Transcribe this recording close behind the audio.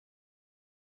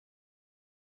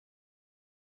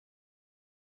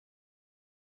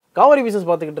Kaveri business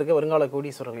பார்த்துக்கிட்டு இருக்க வருங்கால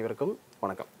கோடீஸ்வரர்கள் வரைக்கும்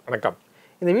வணக்கம். வணக்கம்.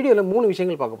 இந்த வீடியோவில் 3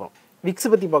 விஷயங்கள் பார்க்க போகிறோம். விக்ஸ்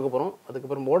பற்றி பார்க்க போகிறோம்,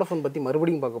 அதுக்கப்புறம் வோடஃபோன் பற்றி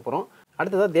மறுபடியும் பார்க்க போகிறோம்,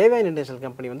 அடுத்ததாக தேவயானி இன்டர்நேஷனல்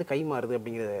கம்பெனி வந்து கை மாறுது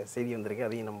அப்படிங்கிற செய்தி வந்திருக்கு,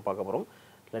 அதையும் நம்ம பார்க்க போகிறோம்.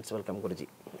 Let's welcome Guruji.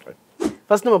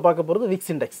 ஃபர்ஸ்ட் நம்ம பார்க்க போகிறது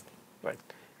விக்ஸ் இண்டெக்ஸ்.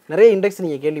 நிறைய இண்டெக்ஸ்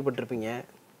நீங்கள் கேள்விப்பட்டிருப்பீங்க.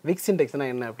 விக்ஸ்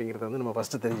இண்டெக்ஸ்னால் என்ன அப்படிங்கிறத வந்து நம்ம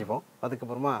ஃபஸ்ட்டு தெரிஞ்சுப்போம்.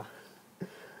 அதுக்கப்புறமா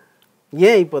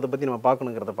ஏன் இப்போ அதை பற்றி நம்ம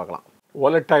பார்க்கணுங்கிறத பார்க்கலாம்.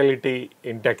 Volatility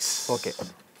index. Okay.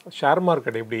 Share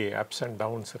market எப்படி அப்ஸ் அண்ட்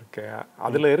டவுன்ஸ் இருக்கு,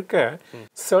 அதில் இருக்க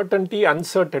சர்டன்டி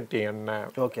அன்சர்டன்டி என்ன.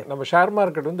 ஓகே. நம்ம ஷேர்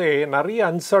மார்க்கெட் வந்து நிறைய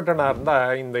அன்சர்டனாக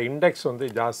இருந்தால் இந்த இண்டெக்ஸ் வந்து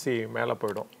ஜாஸ்தி மேலே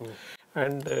போயிடும்.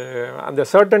 அண்டு அந்த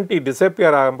சர்டன்டி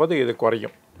டிஸப்பியர் ஆகும்போது இது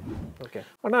குறையும். ஓகே.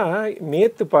 ஆனால்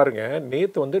நேற்று பாருங்கள்,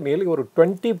 நேற்று வந்து நேர்லி ஒரு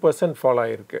 20% ஃபாலோ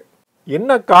ஆகிருக்கு.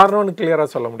 என்ன காரணம்னு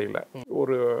கிளியராக சொல்ல முடியல.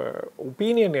 ஒரு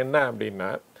ஒப்பீனியன் என்ன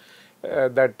அப்படின்னா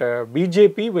that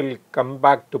BJP will come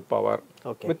back to power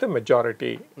with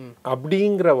majority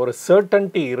அப்படிங்கிற ஒரு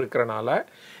சர்டன்டி இருக்கிறனால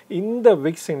இந்த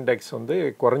விக்ஸ் இண்டெக்ஸ் வந்து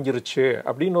குறைஞ்சிருச்சு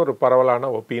அப்படின்னு ஒரு பரவலான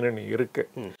ஒப்பீனியன் இருக்கு.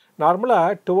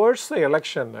 நார்மலாக டுவர்ட்ஸ்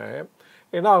எலெக்ஷன்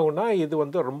என்ன ஆகும்னா இது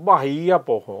வந்து ரொம்ப ஹையாக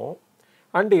போகும்,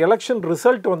 அண்ட் எலெக்ஷன்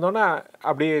ரிசல்ட் வந்தோன்னா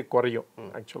அப்படியே குறையும்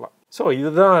ஆக்சுவலாக. ஸோ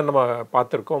இதுதான் நம்ம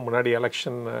பார்த்துருக்கோம். முன்னாடி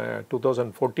எலெக்ஷன்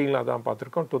 2014 அதான்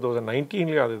பார்த்துருக்கோம்,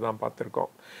 2019 அதுதான்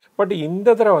பார்த்துருக்கோம். பட் இந்த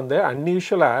தடவை வந்து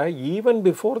அன்யூஷுவலாக ஈவன்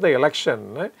பிஃபோர் த எலெக்ஷன்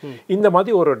இந்த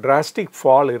மாதிரி ஒரு டிராஸ்டிக்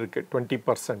ஃபால் இருக்குது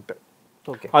 20%.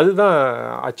 ஓகே. அதுதான்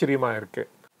ஆச்சரியமாக இருக்குது.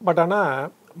 பட் ஆனால்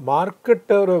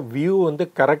மார்க்கெட்டோட வியூ வந்து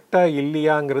கரெக்டாக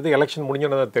இல்லையாங்கிறது எலெக்ஷன்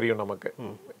முடிஞ்சோன்னு தான் தெரியும் நமக்கு.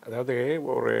 அதாவது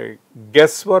ஒரு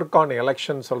கெஸ் ஒர்க் ஆன்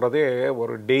எலெக்ஷன் சொல்கிறதே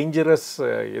ஒரு டேஞ்சரஸ்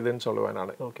இதுன்னு சொல்லுவேன்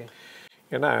நான். ஓகே.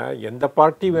 ஏன்னா எந்த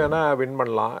பார்ட்டி வேணால் வின்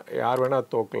பண்ணலாம், யார் வேணால்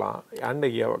தோக்கலாம், அண்ட்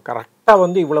கரெக்டாக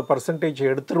வந்து இவ்வளோ பர்சன்டேஜ்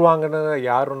எடுத்துருவாங்கன்னு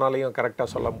யாருனாலையும்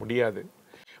கரெக்டாக சொல்ல முடியாது.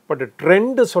 பட்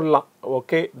ட்ரெண்டு சொல்லலாம்.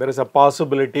 Okay, there is a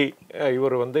possibility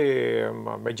இவர் வந்து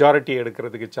மெஜாரிட்டி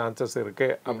எடுக்கிறதுக்கு சான்சஸ்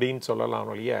இருக்குது அப்படின்னு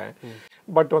சொல்லலாம் ஒழிய.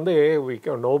 பட் வந்து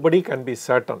நோபடி கேன் பி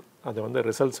சர்டன். அது வந்து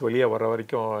ரிசல்ட்ஸ் வெளியே வர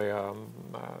வரைக்கும்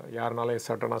யாருனாலையும்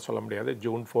சர்டனாக சொல்ல முடியாது.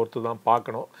 June 4 தான்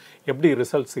பார்க்கணும் எப்படி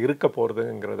ரிசல்ட்ஸ் இருக்க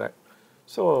போகிறதுங்கிறத.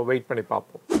 ஸோ வெயிட் பண்ணி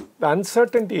பார்ப்போம். இந்த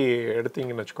அன்சர்டன்டி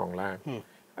எடுத்தீங்கன்னு வச்சுக்கோங்களேன்,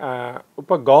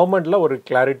 இப்போ கவர்மெண்டில் ஒரு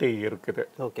கிளாரிட்டி இருக்குது.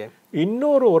 ஓகே.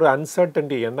 இன்னொரு ஒரு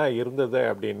அன்சர்டன்டி என்ன இருந்தது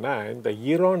அப்படின்னா இந்த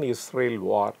ஈரான் இஸ்ரேல்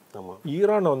வார்.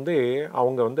 ஈரான் வந்து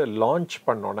அவங்க வந்து லான்ச்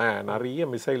பண்ணோன்னே, நிறைய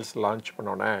மிசைல்ஸ் லான்ச்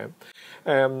பண்ணோன்னே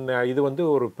இது வந்து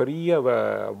ஒரு பெரிய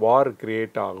வார்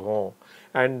கிரியேட் ஆகும்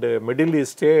and middle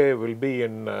ஈஸ்டே will be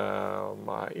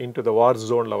into the வார்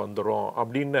ஜோனில் வந்துடும்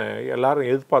அப்படின்னு எல்லாரும்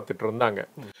எதிர்பார்த்துட்டு இருந்தாங்க.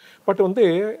 பட் வந்து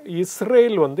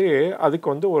இஸ்ரேல் வந்து அதுக்கு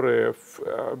வந்து ஒரு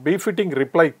பீஃபிட்டிங்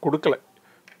ரிப்ளை கொடுக்கல.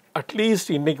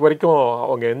 அட்லீஸ்ட் இன்னைக்கு வரைக்கும்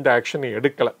அவங்க எந்த ஆக்ஷனும்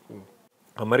எடுக்கலை.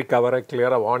 அமெரிக்கா வர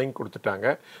கிளியராக வார்னிங் கொடுத்துட்டாங்க,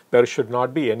 there should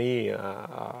not be any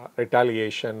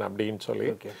retaliation அப்படின்னு சொல்லி.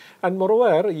 அண்ட்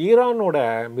மொரோவர் ஈரானோட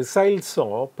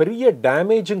மிசைல்ஸும் பெரிய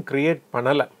டேமேஜும் கிரியேட்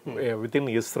பண்ணலை வித்தின்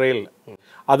இஸ்ரேல்.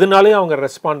 அதனாலே அவங்க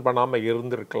ரெஸ்பாண்ட் பண்ணாமல்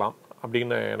இருந்திருக்கலாம்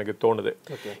அப்படின்னு எனக்கு தோணுது.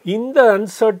 இந்த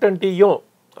அன்சர்டன்ட்டியும்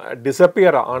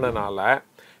டிஸப்பியர் ஆனனால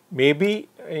மேபி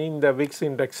இந்த விக்ஸ்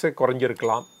இண்டெக்ஸு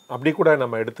குறைஞ்சிருக்கலாம். அப்படி கூட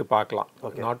நம்ம எடுத்து பார்க்கலாம்.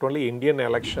 நாட் ஓன்லி இந்தியன்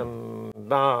எலெக்ஷன்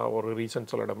தான் ஒரு ரீசன்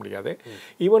சொல்லிட முடியாது.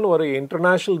 ஈவன் ஒரு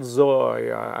இன்டர்நேஷ்னல்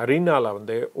அரீனாவில்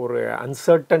வந்து ஒரு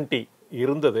அன்சர்டன்டி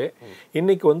இருந்தது.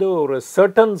 இன்னைக்கு வந்து ஒரு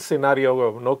சர்டன் சினாரியோவை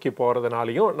நோக்கி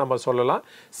போகிறதுனாலையும் நம்ம சொல்லலாம்,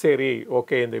 சரி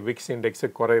ஓகே இந்த விக்ஸ் இண்டெக்ஸு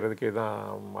குறையிறதுக்கு இதுதான்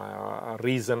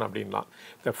ரீசன் அப்படின்லாம்.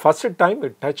 The first time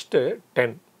it touched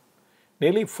 10,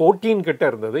 nearly 14 கிட்ட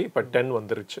இருந்தது, இப்போ 10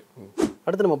 வந்துருச்சு.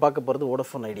 அடுத்து நம்ம பார்க்க போகிறது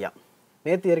வோடஃபோன் ஐடியா.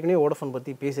 நேற்று ஏற்கனவே வோடஃபோன்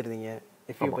பற்றி பேசியிருந்தீங்க,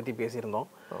 எஃப்யூ பற்றி பேசியிருந்தோம்.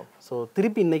 ஸோ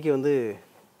திருப்பி இன்னைக்கு வந்து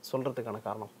சொல்கிறதுக்கான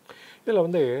காரணம் இதில்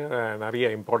வந்து நிறைய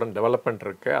இம்பார்ட்டன்ட் டெவலப்மெண்ட்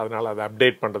இருக்குது, அதனால் அதை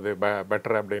அப்டேட் பண்ணுறது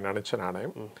பெட்டர் அப்படின்னு நினச்சேன்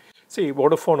நான். சரி,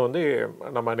 வோடஃபோன் வந்து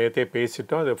நம்ம நேற்றே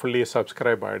பேசிட்டோம், அது ஃபுல்லி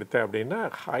சப்ஸ்கிரைப் ஆகிடுது அப்படின்னா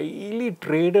ஹைலி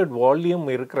ட்ரேடட் வால்யூம்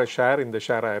இருக்கிற ஷேர் இந்த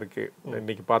ஷேராக இருக்குது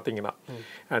இன்றைக்கி பார்த்தீங்கன்னா.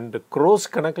 அண்டு க்ரோஸ்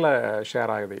கணக்கில்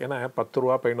ஷேர் ஆகுது. ஏன்னா 10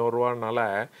 ரூபா 11 ரூபானால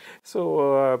ஸோ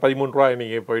 13 ரூபா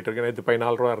இன்றைக்கி போயிட்டுருக்கு. நேற்று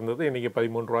 14 ரூபா இருந்தது, இன்றைக்கி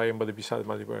 13 ரூபா 80 பைசா அது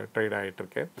மாதிரி ட்ரேட்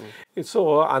ஆகிட்டுருக்கு. ஸோ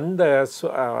அந்த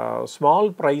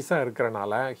ஸ்மால் ப்ரைஸாக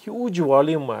இருக்கிறனால ஹியூஜ்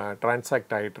வால்யூம்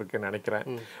ட்ரான்சாக்ட் ஆகிட்டுருக்குன்னு நினைக்கிறேன்.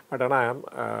 பட் ஆனால்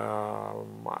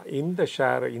இந்த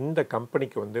ஷேர் இந்த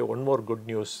கம்பெனிக்கு வந்து one more good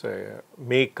news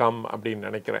may come அப்படின்னு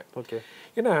நினைக்கிறேன். ஓகே.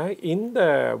 ஏன்னா இந்த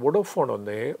வோடஃபோன்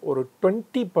வந்து ஒரு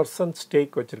 20%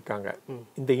 ஸ்டேக் வச்சுருக்காங்க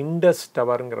இந்த இண்டஸ்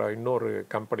டவருங்கிற இன்னொரு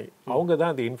கம்பெனி. அவங்க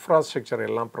தான் இந்த இன்ஃப்ராஸ்ட்ரக்சர்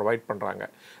எல்லாம் ப்ரொவைட் பண்ணுறாங்க.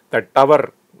 த டவர்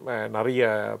நிறைய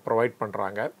ப்ரொவைட்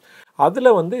பண்ணுறாங்க.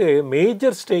 அதில் வந்து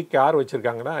மேஜர் ஸ்டேக் யார்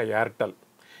வச்சுருக்காங்கன்னா ஏர்டெல்.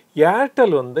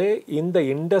 ஏர்டெல் வந்து இந்த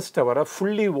இண்டஸ் டவரை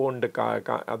ஃபுல்லி ஓன்டு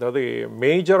அதாவது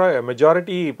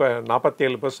மெஜாரிட்டி இப்போ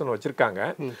 47% வச்சுருக்காங்க.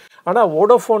 ஆனால்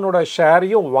வோடோஃபோனோட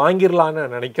ஷேரையும் வாங்கிடலான்னு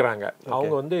நினைக்கிறாங்க.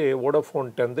 அவங்க வந்து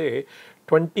வோடோஃபோன்ட்டு வந்து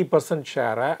 20%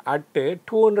 ஷேரை அட்டு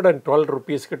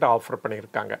 ₹212 கிட்ட ஆஃபர்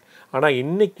பண்ணியிருக்காங்க. ஆனால்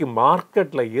இன்னைக்கு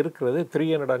மார்க்கெட்டில் இருக்கிறது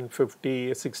 350,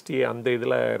 60 அந்த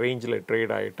இதில் ரேஞ்சில்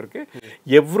ட்ரேட் ஆகிட்டுருக்கு.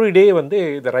 எவ்ரிடே வந்து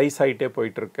இது ரைஸ் ஆகிட்டே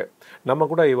போயிட்டுருக்கு. நம்ம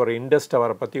கூட ஒரு இண்டஸ்ட்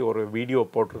அவரை பற்றி ஒரு வீடியோ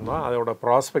போட்டிருந்தோம். அதோட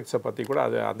ப்ராஸ்பெக்ட்ஸை பற்றி கூட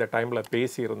அது அந்த டைமில்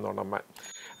பேசியிருந்தோம் நம்ம.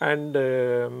 அண்டு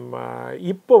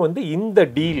இப்போ வந்து இந்த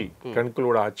டீல்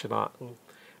கன்க்ளூட் ஆச்சுன்னா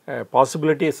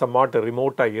பாசிபிலிட்டி சம்வாட்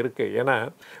ரிமோட்டாக இருக்குது. ஏன்னா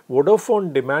வோடோஃபோன்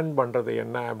டிமாண்ட் பண்ணுறது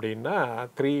என்ன அப்படின்னா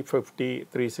 350,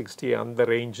 360 அந்த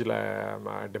ரேஞ்சில்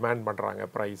டிமாண்ட் பண்ணுறாங்க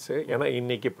ப்ரைஸு. ஏன்னா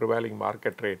இன்றைக்கி ப்ரிவேலிங்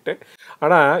மார்க்கெட் ரேட்டு.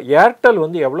 ஆனால் ஏர்டெல்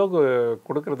வந்து எவ்வளோ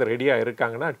கொடுக்குறது ரெடியாக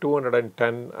இருக்காங்கன்னா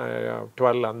 210,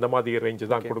 12 அந்த மாதிரி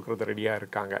ரேஞ்சு தான் கொடுக்குறது ரெடியாக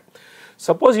இருக்காங்க.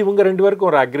 சப்போஸ் இவங்க 2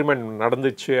 பேருக்கும் ஒரு அக்ரிமெண்ட்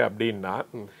நடந்துச்சு அப்படின்னா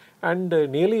அண்டு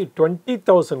நியர்லி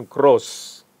 20,000 crores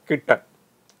கிட்ட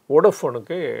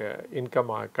வோடோஃபோனுக்கு இன்கம்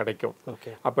கிடைக்கும்.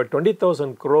 அப்போ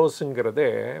 20,000 crores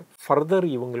ஃபர்தர்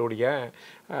இவங்களுடைய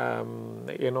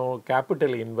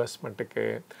கேபிட்டல் இன்வெஸ்ட்மெண்ட்டுக்கு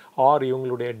ஆர்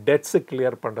இவங்களுடைய டெட்ஸு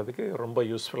கிளியர் பண்ணுறதுக்கு ரொம்ப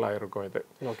யூஸ்ஃபுல்லாக இருக்கும் இது.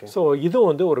 ஸோ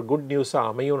இதுவும் வந்து ஒரு குட்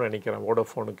நியூஸாக அமையும்னு நினைக்கிறேன்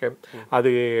வோடோஃபோனுக்கு.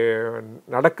 அது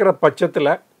நடக்கிற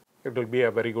பட்சத்தில் it will be a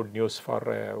very good news for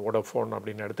Vodafone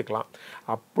அப்படின்னு எடுத்துக்கலாம்.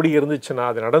 அப்படி இருந்துச்சுன்னா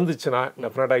அது நடந்துச்சுன்னா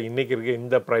டெஃபினட்டாக இன்றைக்கி இருக்க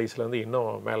இந்த ப்ரைஸ்லேருந்து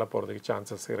இன்னும் மேலே போகிறதுக்கு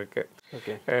சான்சஸ்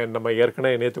இருக்குது. நம்ம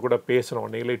ஏற்கனவே நேற்று கூட பேசணும்.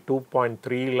 நியர்லி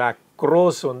 2.3 lakh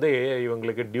crores வந்து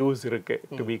இவங்களுக்கு டியூஸ்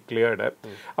இருக்குது டு பி கிளியர்டு.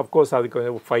 அஃப்கோர்ஸ் அதுக்கு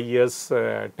வந்து 5 years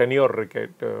டென்யூர்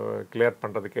இருக்குது கிளியர்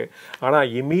பண்ணுறதுக்கு.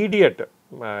 ஆனால் இமீடியட்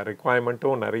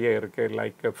ரிக்வயர்மெண்ட்டும் நிறைய இருக்குது.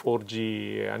 லைக் 4G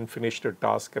அன்ஃபினிஷ்டு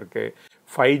டாஸ்க் இருக்குது.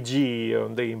 5G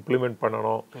வந்து இம்ப்ளிமெண்ட்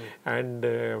பண்ணணும். அண்டு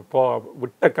இப்போ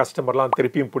விட்ட கஸ்டமர்லாம்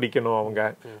திருப்பியும் பிடிக்கணும் அவங்க.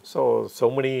 So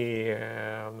many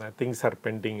things are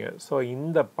pending. So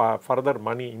இந்த ஃபர்தர்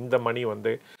இந்த மணி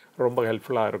வந்து ரொம்ப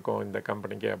ஹெல்ப்ஃபுல்லாக இருக்கும் இந்த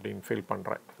கம்பெனிக்கு அப்படின்னு ஃபீல்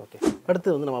பண்ணுறேன். ஓகே,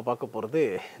 அடுத்து வந்து நம்ம பார்க்க போகிறது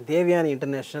தேவயானி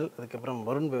இன்டர்நேஷ்னல், அதுக்கப்புறம்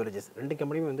வருண் பெவரேஜஸ். 2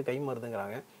 கம்பெனியுமே வந்து கை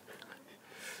மாறுதுங்கிறாங்க.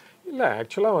 இல்லை,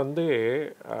 ஆக்சுவலாக வந்து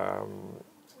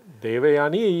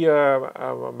தேவயானி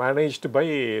மேனேஜ்டு பை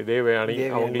தேவயானி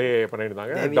அவங்களே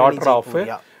பண்ணியிருந்தாங்க. Daughter of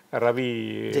Ravi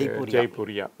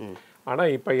ஜெய்பூரியா.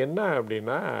 ஆனால் இப்போ என்ன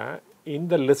அப்படின்னா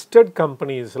இந்த லிஸ்டட்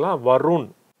கம்பெனிஸ்லாம் வருண்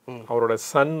அவரோட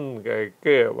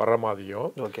சன்க்கு வர மாதிரியும்,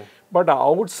 but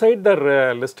out side the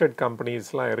listed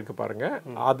கம்பெனிஸ்லாம் இருக்குது பாருங்கள்,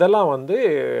 அதெல்லாம் வந்து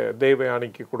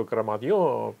தேவயானிக்கு கொடுக்குற மாதிரியும்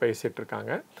பேசிகிட்டு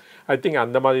இருக்காங்க. ஐ திங்க்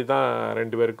அந்த மாதிரி தான்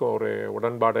 2 பேருக்கும் ஒரு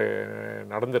உடன்பாடு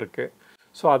நடந்திருக்கு.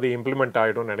 ஸோ அது இம்ப்ளிமெண்ட்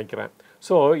ஆகிடும்னு நினைக்கிறேன்.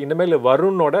 ஸோ இனிமேல்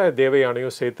வருணோட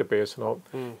தேவயானியும் சேர்த்து பேசணும்.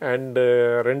 அண்டு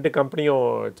 2 கம்பெனியும்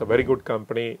it's a very good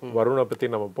company. வருணை பற்றி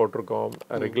நம்ம போட்டிருக்கோம்.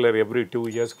 ரெகுலர் எவ்ரி 2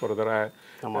 years ஒரு தடவை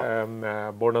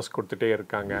போனஸ் கொடுத்துட்டே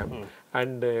இருக்காங்க.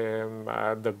 அண்டு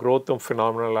அந்த க்ரோத்தும்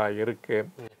ஃபினாமினலாக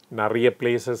இருக்குது. நிறைய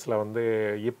பிளேசஸில் வந்து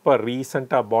இப்போ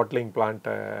ரீசெண்டாக பாட்லிங்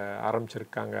பிளான்ட்டை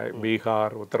ஆரம்பிச்சிருக்காங்க.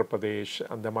 பீகார், உத்தரப்பிரதேஷ்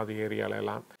அந்த மாதிரி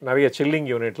ஏரியாலெல்லாம் நிறைய சில்லிங்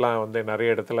யூனிட்லாம் வந்து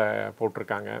நிறைய இடத்துல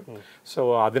போட்டிருக்காங்க. ஸோ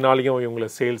அதனாலையும்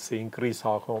இவங்களுக்கு சேல்ஸ் இன்க்ரீஸ்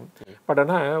ஆகும். பட்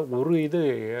ஆனால் ஒரு இது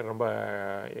ரொம்ப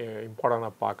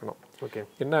இம்பார்ட்டண்டாக பார்க்கணும்.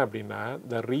 என்ன அப்படின்னா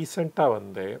இந்த ரீசெண்டாக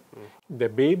வந்து இந்த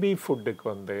பேபி ஃபுட்டுக்கு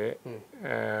வந்து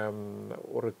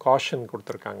ஒரு காஷன்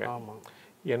கொடுத்துருக்காங்க.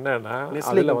 என்னன்னா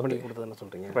அதில் வந்து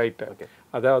ரைட்டு,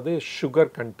 அதாவது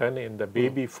சுகர் கண்டென்ட் இந்த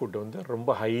பேபி ஃபுட் வந்து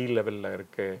ரொம்ப ஹை லெவலில்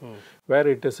இருக்குது. வேர்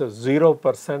it is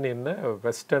 0% in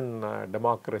western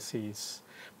democracies.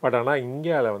 But ஆனால்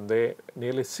இந்தியாவில் வந்து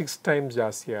நியர்லி 6 times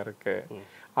ஜாஸ்தியாக இருக்குது.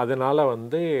 அதனால்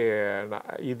வந்து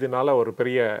இதனால ஒரு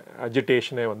பெரிய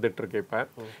அஜிடேஷனே வந்துட்டுருக்கு.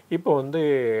 இப்போ வந்து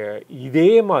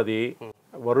இதே மாதிரி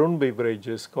Varun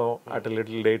பெவரேஜஸ்க்கும் at a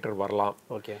little later வரலாம்.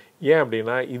 ஏன்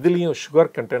அப்படின்னா இதுலேயும்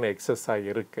சுகர் கண்டென்ட் எக்ஸஸ் ஆகி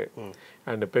இருக்குது.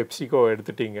 அண்ட் பெப்சிகோ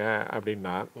எடுத்துட்டிங்க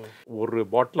அப்படின்னா ஒரு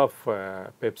bottle of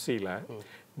பெப்சியில்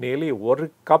nearly 1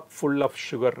 cup full of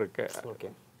sugar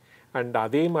இருக்குது. அண்ட்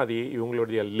அதே மாதிரி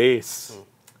இவங்களுடைய lace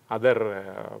other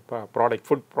product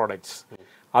food products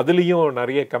அதுலேயும்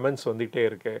நிறைய கமெண்ட்ஸ் வந்துகிட்டே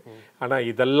இருக்குது. ஆனால்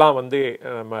இதெல்லாம் வந்து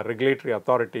நம்ம ரெகுலேட்டரி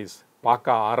அத்தாரிட்டிஸ்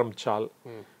பார்க்க ஆரம்பித்தால்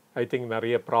ஐ திங்க்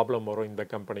நிறைய ப்ராப்ளம் வரும் இந்த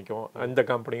கம்பெனிக்கும். அந்த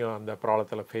கம்பெனியும் அந்த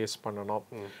ப்ராப்ளத்தில் ஃபேஸ் பண்ணணும்.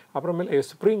 அப்புறமேல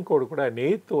சுப்ரீம் கோர்ட் கூட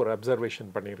நேற்று ஒரு அப்சர்வேஷன்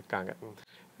பண்ணியிருக்காங்க.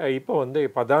 இப்போ வந்து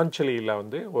பதாஞ்சலியில்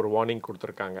வந்து ஒரு வார்னிங்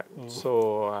கொடுத்துருக்காங்க. ஸோ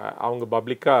அவங்க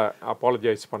பப்ளிக்காக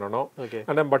அப்பாலஜைஸ் பண்ணணும்.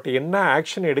 ஆனால் பட் என்ன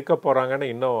ஆக்ஷன் எடுக்க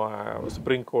போகிறாங்கன்னு இன்னும்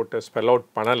சுப்ரீம் கோர்ட் ஸ்பெல் அவுட்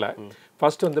பண்ணலை.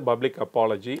 ஃபர்ஸ்ட் வந்து பப்ளிக்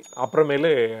அப்பாலஜி,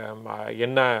 அப்புறமேலு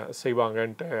என்ன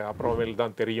செய்வாங்கன்ட்டு அப்புறமேலு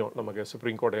தான் தெரியும் நமக்கு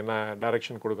சுப்ரீம் கோர்ட் என்ன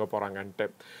டைரக்ஷன் கொடுக்க போகிறாங்கன்ட்டு.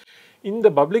 இந்த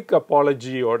பப்ளிக்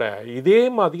அப்பாலஜியோட இதே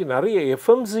மாதிரி நிறைய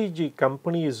எஃப்எம்சிஜி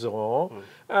கம்பெனிஸும்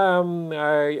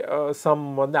சம்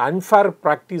வந்து அன்ஃபேர்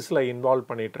ப்ராக்டிஸில் இன்வால்வ்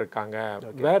பண்ணிட்டு இருக்காங்க,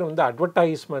 வேறு வந்து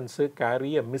அட்வர்டைஸ்மெண்ட்ஸு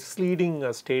கேரி மிஸ்லீடிங்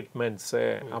ஸ்டேட்மெண்ட்ஸு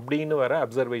அப்படின்னு வர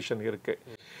அப்சர்வேஷன்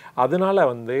இருக்குது. அதனால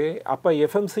வந்து அப்போ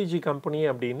எஃப்எம்சிஜி கம்பெனி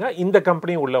அப்படின்னா இந்த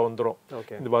கம்பெனி உள்ளே வந்துடும்.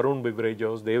 இந்த வருண்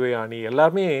பெவரேஜஸ், தேவயானி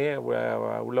எல்லாருமே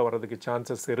உள்ளே வர்றதுக்கு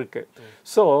சான்சஸ் இருக்குது.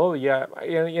 ஸோ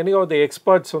எனக்கோ த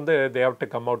எக்ஸ்பர்ட்ஸ் வந்து they have to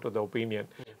come out with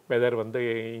opinion weather வந்து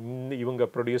இவங்க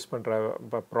ப்ரொடியூஸ் பண்ணுற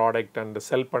ப்ராடக்ட் அண்ட்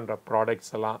செல் பண்ணுற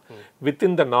ப்ராடக்ட்ஸ் எல்லாம்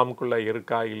வித்தின் த நாம்குள்ளே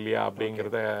இருக்கா இல்லையா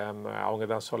அப்படிங்கிறத அவங்க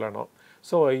தான் சொல்லணும்.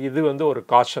 ஸோ இது வந்து ஒரு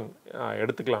காஷன்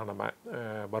எடுத்துக்கலாம் நம்ம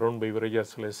Varun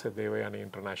beverages Devayani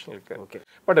இன்டர்நேஷ்னலுக்கு. Okay,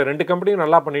 but 2 கம்பெனியும்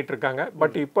நல்லா பண்ணிட்டு இருக்காங்க.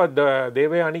 பட் இப்போ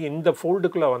தேவயானி இந்த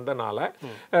ஃபோல்டுக்குள்ளே வந்தனால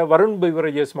வருண்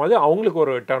பெவரேஜஸ் மாதிரி அவங்களுக்கு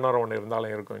ஒரு டர்ன் அரவுண்ட்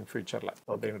இருந்தாலும் இருக்கும் இன் ஃபியூச்சரில்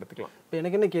அப்படின்னு எடுத்துக்கலாம். இப்போ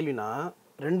எனக்கு என்ன கேள்வினா,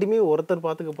 ரெண்டுமே ஒருத்தர்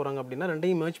பார்த்துக்க போகிறாங்க அப்படின்னா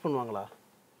ரெண்டையும் மேட்ச் பண்ணுவாங்களா?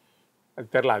 அது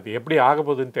தெரியல, அது எப்படி ஆக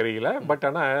போகுதுன்னு தெரியல. பட்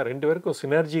ஆனால் 2 பேருக்கும்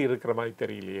சினர்ஜி இருக்கிற மாதிரி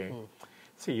தெரியலையே.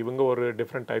 சரி, இவங்க ஒரு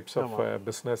டிஃப்ரெண்ட் டைப்ஸ் ஆஃப்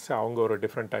பிஸ்னஸ், அவங்க ஒரு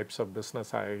டிஃப்ரெண்ட் டைப்ஸ் ஆஃப்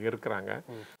பிஸ்னஸ் இருக்கிறாங்க.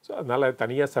 ஸோ அதனால்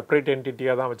தனியாக செப்பரேட்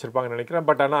என்டிட்டியாக தான் வச்சுருப்பாங்கன்னு நினைக்கிறேன்.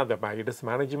 பட் ஆனால் அந்த இட் இஸ்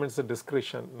மேனேஜ்மெண்ட்ஸ்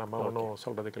டிஸ்கிரிப்ஷன், நம்ம ஒன்றும்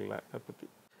சொல்கிறதுக்கு இல்லை அதை பற்றி.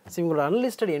 சரி, உங்களோட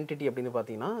அன்லிஸ்டட் என்டிட்டி அப்படின்னு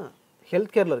பார்த்தீங்கன்னா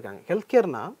ஹெல்த் கேரில் இருக்காங்க. ஹெல்த்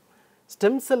கேர்னா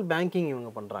ஸ்டெம் செல் பேங்கிங்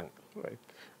இவங்க பண்ணுறாங்க. ரைட்.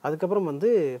 அதுக்கப்புறம் வந்து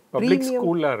பப்ளிக்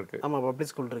ஸ்கூல்லாம் இருக்குது. ஆமாம், பப்ளிக்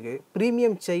ஸ்கூல் இருக்குது.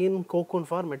 Premium chain கோகோன்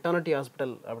for maternity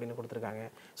hospital அப்படின்னு கொடுத்துருக்காங்க.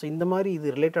 ஸோ இந்த மாதிரி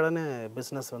இது ரிலேட்டடான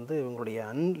பிஸ்னஸ் வந்து இவங்களுடைய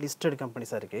அன்லிஸ்டட்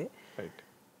கம்பெனிஸாக இருக்குது. ரைட்.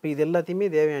 இப்போ இது எல்லாத்தையுமே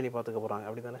தேவயானி பார்த்துக்க போகிறாங்க,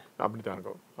 அப்படி தானே? அப்படி தான்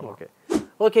இருக்கும். ஓகே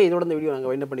ஓகே, இதோட இந்த வீடியோ நாங்கள்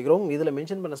வைண்ட் அப் பண்ணிக்கிறோம். இதில்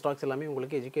மென்ஷன் பண்ண ஸ்டாக்ஸ் எல்லாமே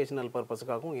உங்களுக்கு எஜுகேஷனல்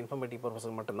பர்பஸுக்காகவும் இன்ஃபர்மேட்டிவ்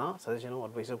பர்பஸுக்கு மட்டும்தான், சஜஷனும்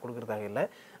அட்வைஸும் கொடுக்குறதாக இல்லை.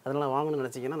 அதனால் வாங்கணும்னு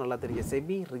நினச்சிங்கன்னா நல்லா தெரிஞ்ச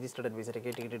செபி ரிஜிஸ்டர்ட் அட்வைஸரை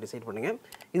கேட்டுக்கிட்டு டிசைட் பண்ணுங்கள்.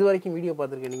 இது வரைக்கும் வீடியோ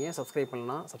பார்த்துருக்க நீங்கள் சப்ஸ்கிரைப்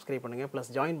பண்ணலாம், சப்ஸ்கிரைப் பண்ணுங்கள்.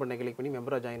 ப்ளஸ் ஜாயின் பண்ண கிளிக் பண்ணி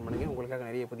மெம்பராக ஜாயின் பண்ணுங்கள். உங்களுக்காக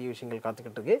நிறைய புதிய விஷயங்கள்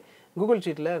காத்துக்கிட்டு இருக்கு. கூகுள்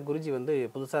ஷீட்டில் குருஜி வந்து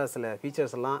புதுசாக சில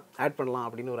ஃபீச்சர்ஸ் எல்லாம் ஆட் பண்ணலாம்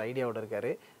அப்படின்னு ஒரு ஐடியாவோட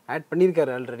இருக்கார். ஆட்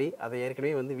பண்ணியிருக்காரு ஆல்ரெடி. அதை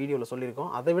ஏற்கனவே வந்து வீடியோவில்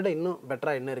சொல்லியிருக்கோம். அதை விட இன்னும்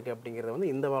பெட்டராக என்ன இருக்குது அப்படிங்கிறத வந்து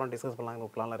இந்த வாரம் டிஸ்கஸ் பண்ணலாம்னு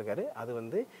ஒரு பிளானில் இருக்கார். அது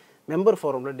வந்து மெம்பர்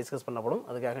ஃபோரமில் டிஸ்கஸ் பண்ணப்படும்.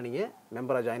 அதுக்காக நீங்கள்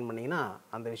மெம்பராக ஜாயின் பண்ணிங்கன்னா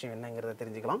அந்த விஷயம் என்னங்கிறத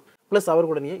தெரிஞ்சுக்கலாம். ப்ளஸ் அவர்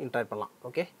கூட நீங்கள் இன்ட்ராக்ட் பண்ணலாம்.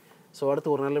 ஓகே, ஸோ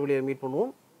அடுத்து ஒரு நல்ல வீடியோ மீட்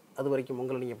பண்ணுவோம். அது வரைக்கும்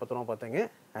உங்களை நீங்கள் பத்திரமா பார்த்துங்க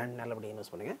அண்ட் நல்லபடியாக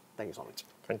இன்வெஸ்ட் பண்ணுங்கள். Thank you so much.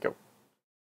 தேங்க்யூ.